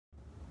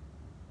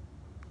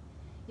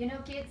You know,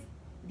 kids,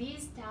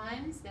 these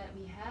times that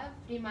we have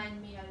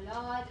remind me a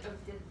lot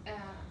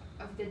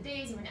of the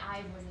days when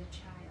I was a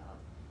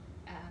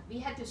child. We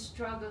had to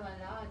struggle a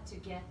lot to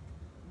get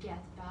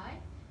by,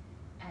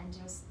 and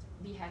just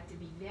we had to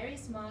be very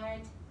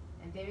smart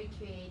and very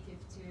creative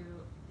to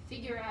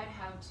figure out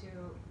how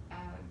to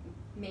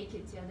make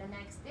it till the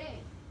next day.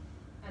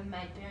 And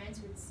my parents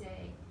would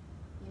say,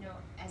 you know,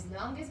 as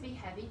long as we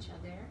have each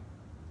other,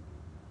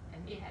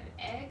 and we have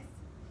eggs,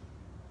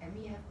 and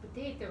we have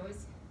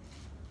potatoes,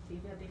 we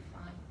will be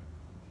fine.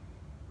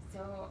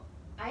 So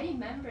I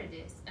remember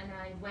this, and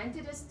I went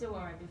to the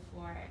store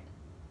before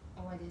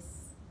all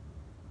this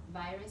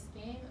virus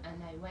came,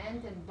 and I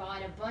went and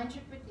bought a bunch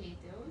of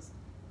potatoes,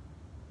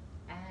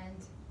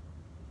 and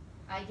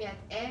I get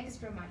eggs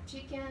from our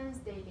chickens.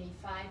 They lay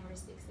 5 or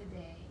 6 a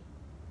day,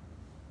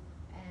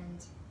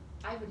 and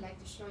I would like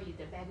to show you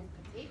the bag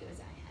of potatoes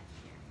I have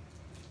here.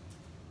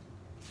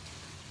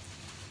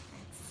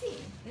 Let's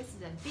see, this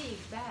is a big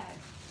bag.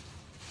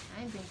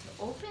 I'm going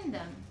to open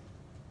them.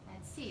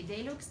 Let's see,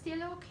 they look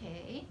still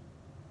okay.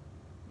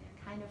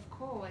 They're kind of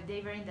cold.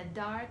 They were in the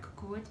dark,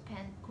 cool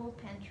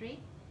pantry.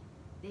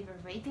 They were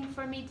waiting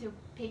for me to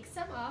pick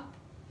some up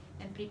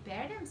and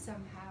prepare them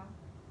somehow.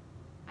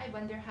 I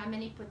wonder how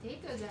many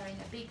potatoes are in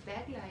a big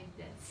bag like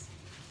this.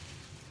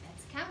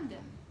 Let's count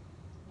them.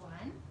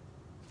 1,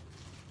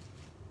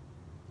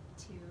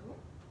 2,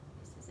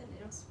 this is a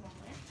little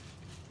smaller.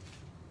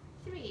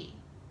 3,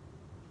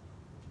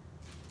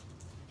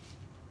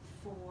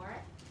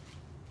 4,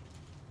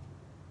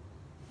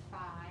 5,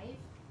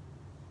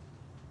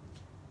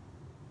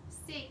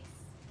 6,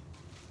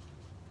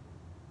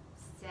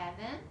 7,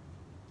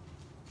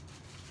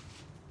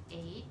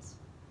 8,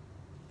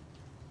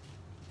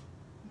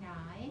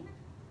 9,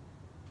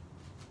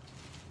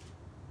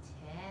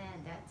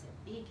 10. That's a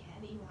big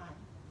heavy one.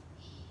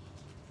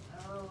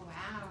 Oh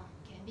wow,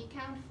 can we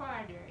count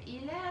farther?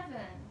 11.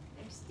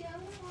 There's still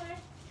more.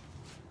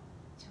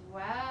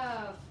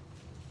 12,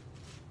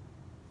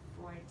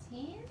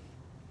 14.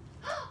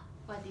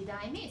 What did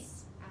I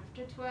miss?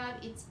 After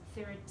 12, it's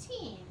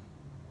 13.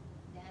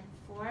 Then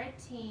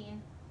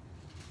 14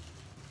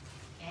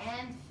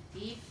 and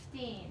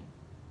 15.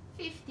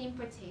 15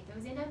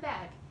 potatoes in a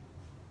bag.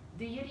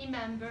 Do you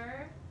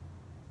remember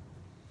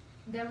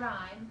the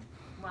rhyme?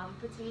 1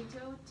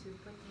 potato, 2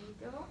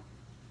 potato.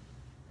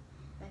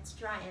 Let's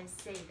try and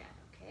say that,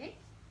 okay?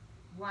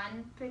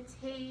 1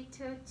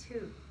 potato,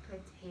 2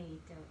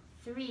 potato,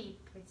 3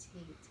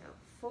 potato,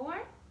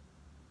 4,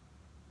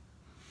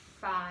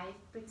 5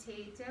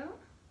 potato,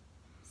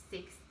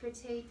 6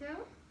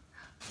 potato,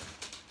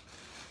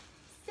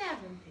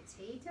 7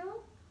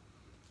 potato,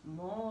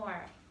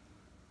 more.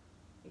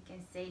 You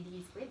can say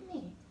these with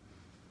me.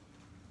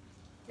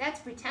 Let's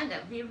pretend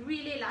that we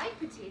really like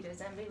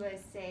potatoes, and we will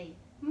say,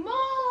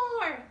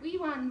 more! We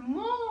want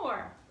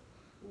more!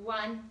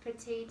 1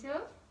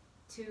 potato,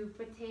 2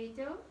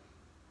 potato,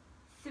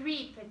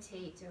 3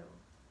 potato,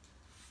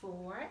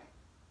 4,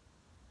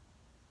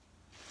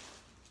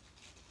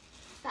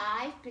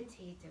 5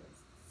 potatoes,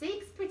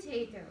 6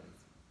 potatoes,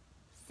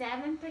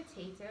 7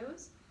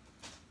 potatoes,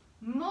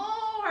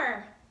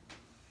 more!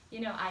 You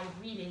know, I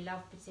really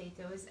love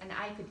potatoes, and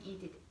I could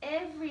eat it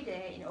every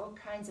day in all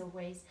kinds of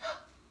ways.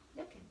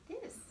 Look at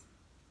this.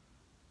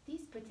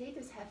 These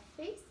potatoes have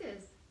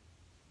faces.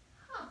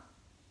 Huh.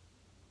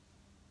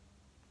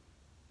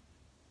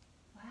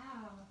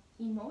 Wow.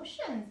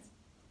 Emotions.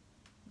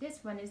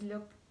 This one it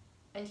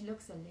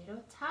looks a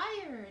little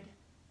tired.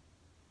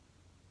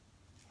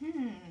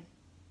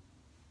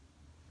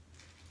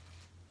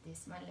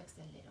 This one looks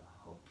a little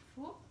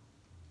hopeful.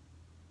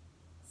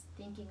 It's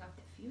thinking of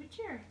the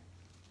future.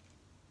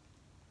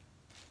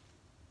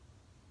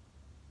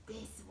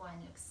 This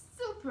one looks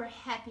super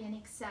happy and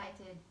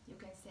excited. You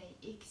can say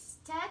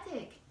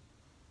ecstatic.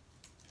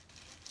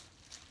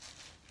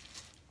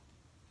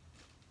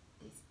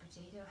 This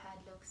potato head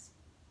looks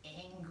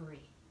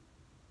angry,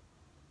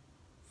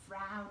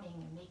 frowning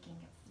and making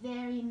a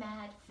very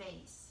mad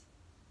face.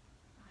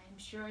 I'm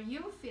sure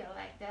you feel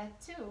like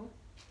that too.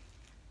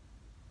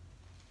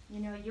 You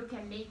know, you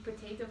can make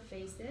potato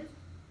faces,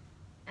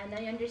 and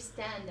I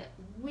understand that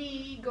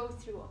we go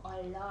through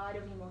a lot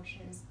of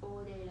emotions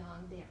all day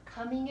long. They're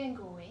coming and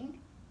going.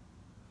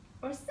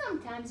 Or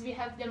sometimes we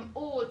have them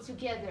all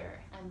together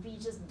and we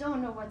just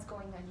don't know what's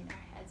going on in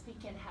our heads. We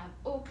can have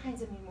all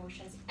kinds of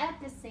emotions at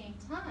the same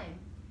time.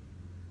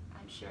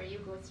 I'm sure you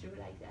go through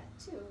like that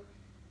too.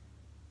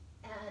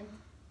 And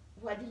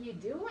what do you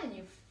do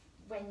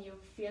when you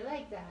feel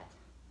like that?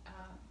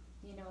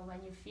 You know,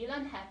 when you feel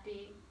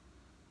unhappy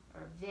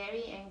or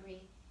very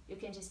angry, you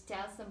can just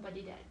tell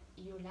somebody that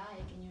you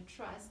like and you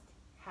trust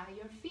how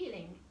you're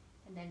feeling.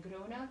 And then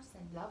grown-ups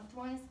and loved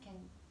ones can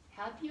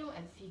help you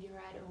and figure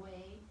out a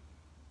way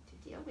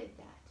to deal with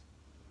that.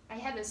 I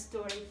have a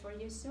story for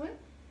you soon,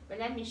 but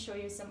let me show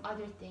you some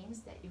other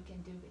things that you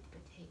can do with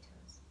potatoes.